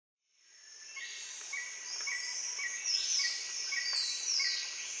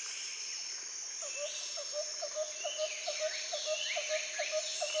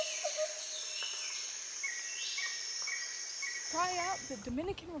the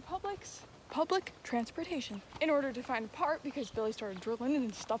Dominican Republic's public transportation in order to find a part because Billy started drilling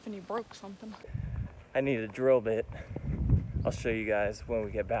and stuff and he broke something. I need a drill bit. I'll show you guys when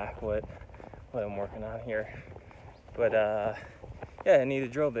we get back what I'm working on here. But yeah, I need a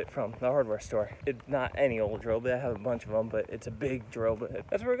drill bit from the hardware store. It's not any old drill bit, I have a bunch of them, but it's a big drill bit.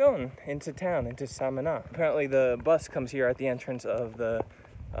 That's where we're going, into town, into Samana. Apparently the bus comes here at the entrance of the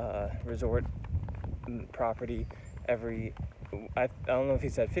resort property every, I don't know if he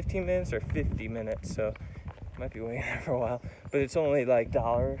said 15 minutes or 50 minutes, so might be waiting there for a while. But it's only like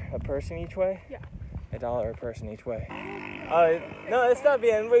 $1 a person each way? Yeah. $1 a person each way. No, it's not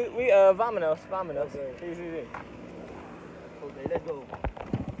bien. Vámonos. Sí, sí. Okay, let's go.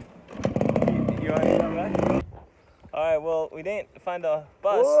 You want to come back? Alright, well, we didn't find a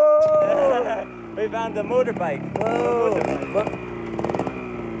bus. We found a motorbike. Whoa.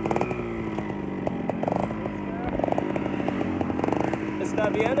 Está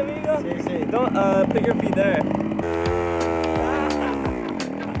bien, amigo? Sí, sí. Don't put your feet there.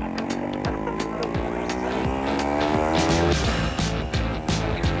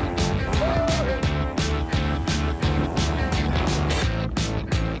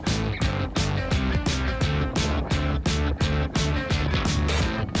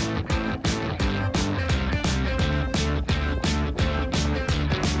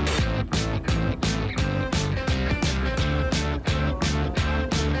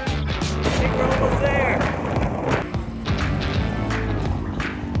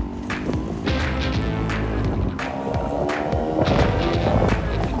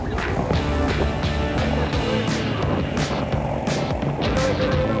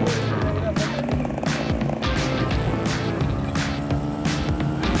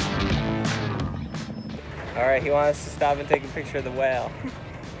 Alright, he wants us to stop and take a picture of the whale.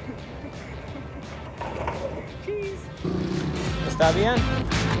 Cheese. Está bien?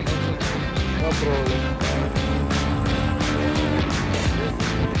 No problem.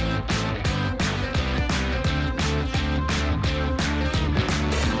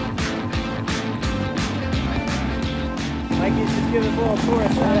 Mikey, just give us a little tour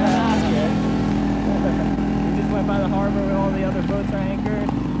of Samana. We just went by the harbor where all the other boats are anchored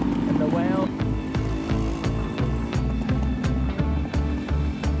and the whale.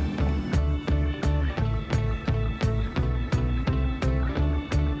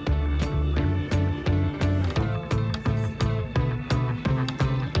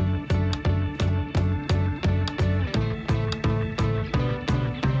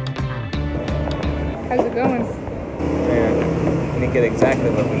 How's it going? Yeah, we didn't get exactly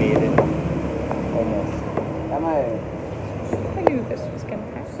what we needed. Almost. I knew this was gonna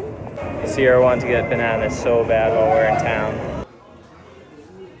happen. Sierra wanted to get bananas so bad while we're in town.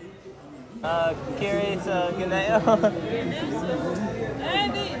 ¿Quieres guineo?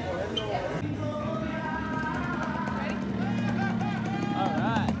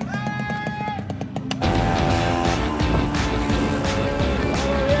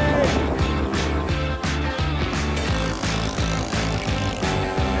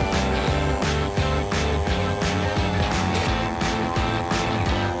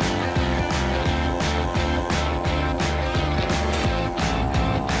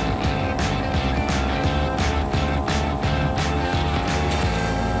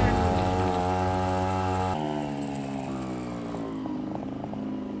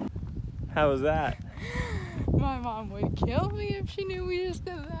 How was that? My mom would kill me if she knew we just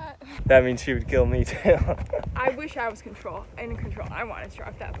did that. That means she would kill me too. I wish I was in control. I want to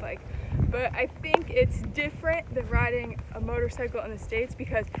drive that bike. But I think it's different than riding a motorcycle in the States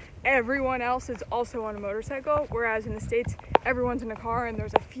because everyone else is also on a motorcycle, whereas in the States, everyone's in a car and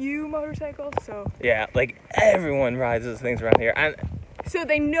there's a few motorcycles, so. Yeah, like everyone rides those things around here. So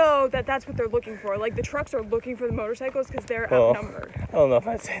they know that that's what they're looking for. Like the trucks are looking for the motorcycles because they're outnumbered. I don't know if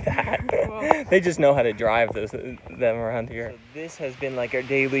I'd say that. Well. They just know how to drive them around here. So this has been like our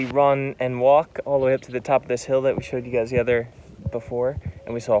daily run and walk all the way up to the top of this hill that we showed you guys before.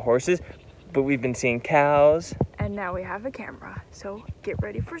 And we saw horses, but we've been seeing cows. And now we have a camera, so get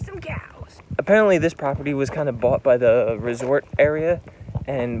ready for some cows. Apparently this property was kind of bought by the resort area.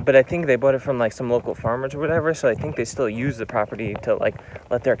 But I think they bought it from like some local farmers or whatever, so I think they still use the property to like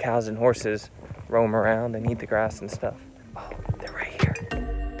let their cows and horses roam around and eat the grass and stuff. Oh, they're right here.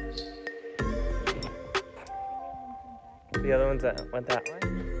 The other ones that went that way.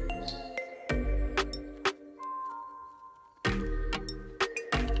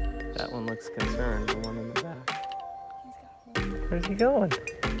 That one looks concerned, the one in the back. Where's he going?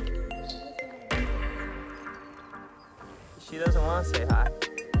 She doesn't want to say hi.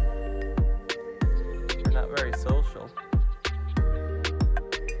 We're not very social.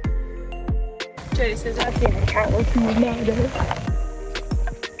 Jody says I've seen a cat with you nowadays.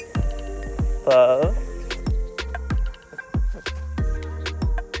 Love.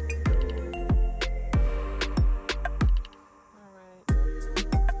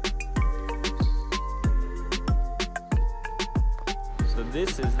 So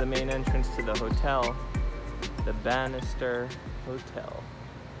this is the main entrance to the hotel, the Banister Hotel.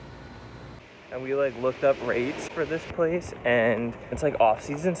 And we like looked up rates for this place, and it's like off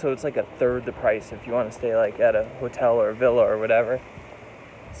season, so it's like a third the price if you want to stay like at a hotel or a villa or whatever.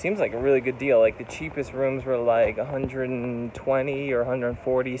 Seems like a really good deal. Like the cheapest rooms were like 120 or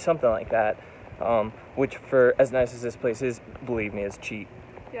 140, something like that. Which for as nice as this place is, believe me, is cheap.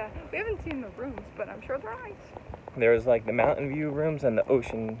 Yeah, we haven't seen the rooms, but I'm sure they're nice. There's like the mountain view rooms and the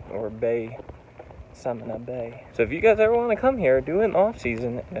ocean or bay, Samana Bay. So if you guys ever want to come here, do it in off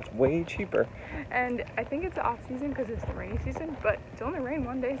season, and it's way cheaper. And I think it's off season because it's the rainy season, but it's only rained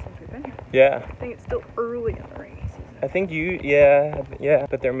one day since we've been here. Yeah. I think it's still early in the rainy season. I think yeah.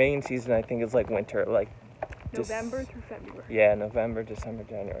 But their main season, I think, is like winter, like November through February. Yeah, November, December,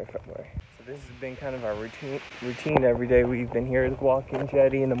 January, February. So this has been kind of our routine every day. We've been here walking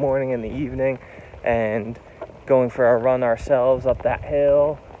jetty in the morning and the evening, and going for our run ourselves up that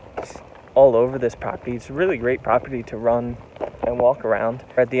hill. Just all over this property. It's a really great property to run and walk around.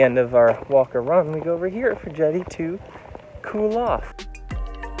 At the end of our walk or run, we go over here for jetty to cool off.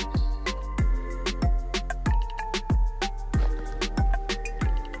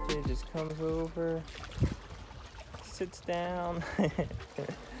 Jay just comes over, sits down.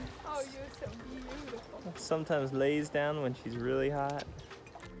 Oh, you're so beautiful. Sometimes lays down when she's really hot.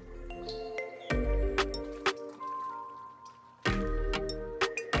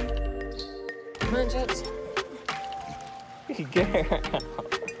 Come on, Jets. Good girl.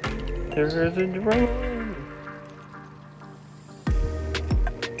 There's a drone.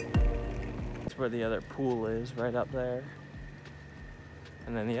 That's where the other pool is, right up there.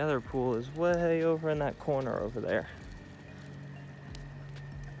 And then the other pool is way over in that corner over there.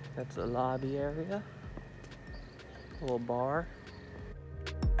 That's the lobby area. A little bar.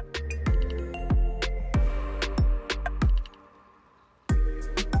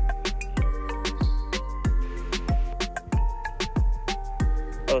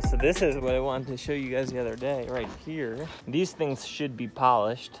 Oh, so this is what I wanted to show you guys the other day, right here. These things should be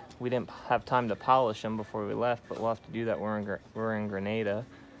polished. We didn't have time to polish them before we left, but we'll have to do that. We're in Grenada,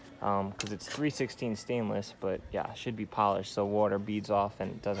 because it's 316 stainless, but yeah, it should be polished so water beads off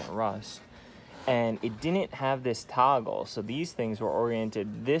and it doesn't rust. And it didn't have this toggle, so these things were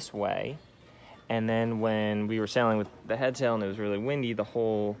oriented this way. And then when we were sailing with the headsail and it was really windy, the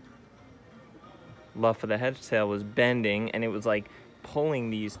whole luff of the headsail was bending, and it was like pulling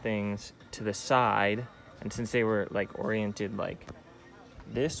these things to the side, and since they were like oriented like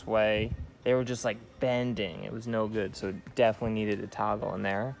this way, they were just like bending. It was no good, so it definitely needed a toggle in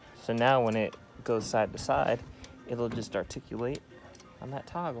there. So now when it goes side to side, it'll just articulate on that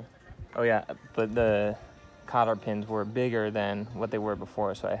toggle. Oh yeah, but the cotter pins were bigger than what they were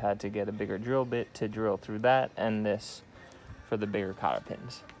before, so I had to get a bigger drill bit to drill through that, and this for the bigger cotter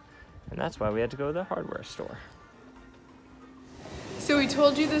pins. And that's why we had to go to the hardware store. So we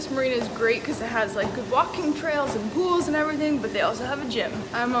told you this marina is great because it has like good walking trails and pools and everything, but they also have a gym.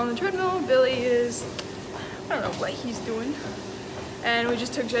 I'm on the treadmill, Billy is, I don't know what he's doing. And we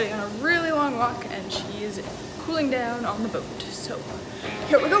just took Jetty on a really long walk and she is cooling down on the boat. So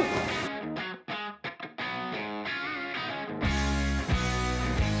here we go.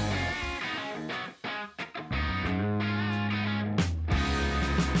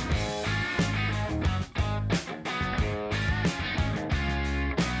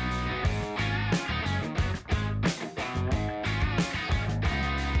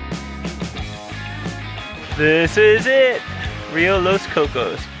 This is it! Rio Los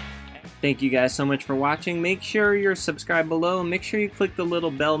Cocos. Thank you guys so much for watching. Make sure you're subscribed below, and make sure you click the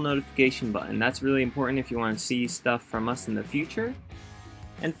little bell notification button. That's really important if you want to see stuff from us in the future.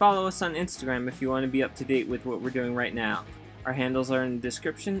 And follow us on Instagram if you want to be up to date with what we're doing right now. Our handles are in the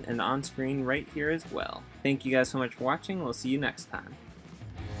description and on screen right here as well. Thank you guys so much for watching. We'll see you next time.